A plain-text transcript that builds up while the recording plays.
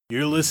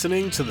You're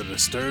listening to the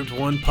Disturbed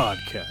One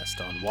podcast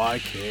on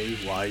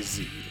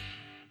YKYZ.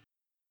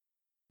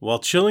 While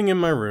chilling in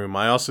my room,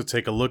 I also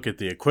take a look at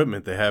the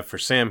equipment they have for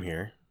Sam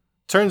here.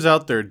 Turns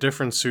out there are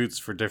different suits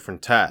for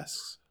different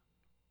tasks.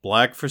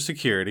 Black for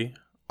security,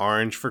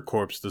 orange for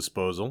corpse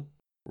disposal,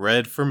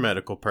 red for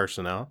medical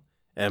personnel,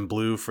 and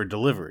blue for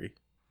delivery.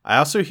 I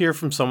also hear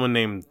from someone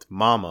named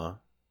Mama.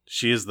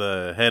 She is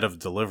the head of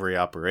delivery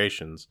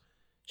operations.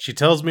 She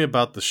tells me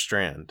about the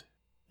strand.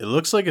 It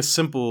looks like a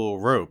simple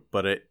rope,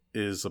 but it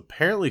is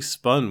apparently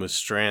spun with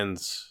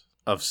strands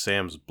of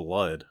Sam's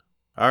blood.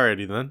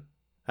 Alrighty then.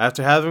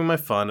 After having my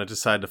fun, I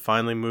decide to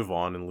finally move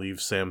on and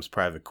leave Sam's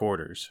private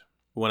quarters.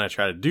 When I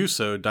try to do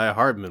so, Dia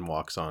Hardman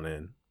walks on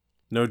in,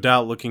 no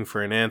doubt looking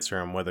for an answer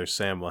on whether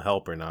Sam will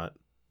help or not.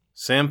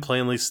 Sam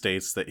plainly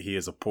states that he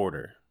is a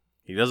porter.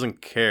 He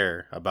doesn't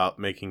care about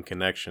making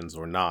connections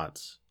or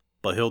knots,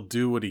 but he'll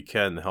do what he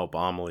can to help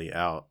Amelie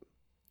out.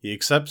 He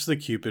accepts the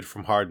Cupid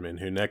from Hardman,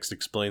 who next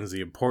explains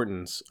the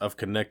importance of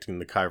connecting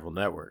the chiral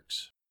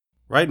networks.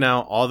 Right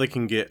now, all they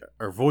can get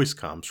are voice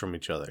comms from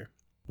each other.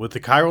 With the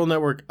chiral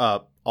network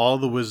up, all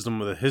the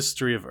wisdom of the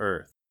history of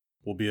Earth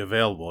will be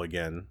available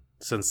again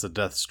since the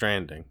Death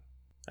Stranding.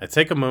 I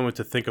take a moment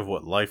to think of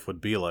what life would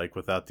be like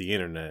without the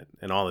internet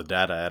and all the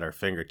data at our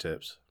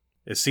fingertips.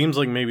 It seems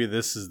like maybe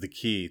this is the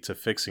key to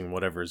fixing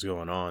whatever is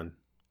going on.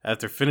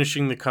 After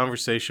finishing the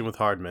conversation with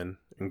Hardman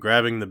and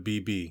grabbing the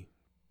BB,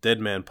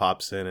 Deadman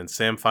pops in and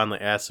Sam finally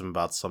asks him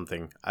about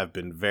something I've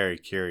been very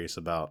curious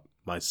about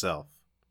myself.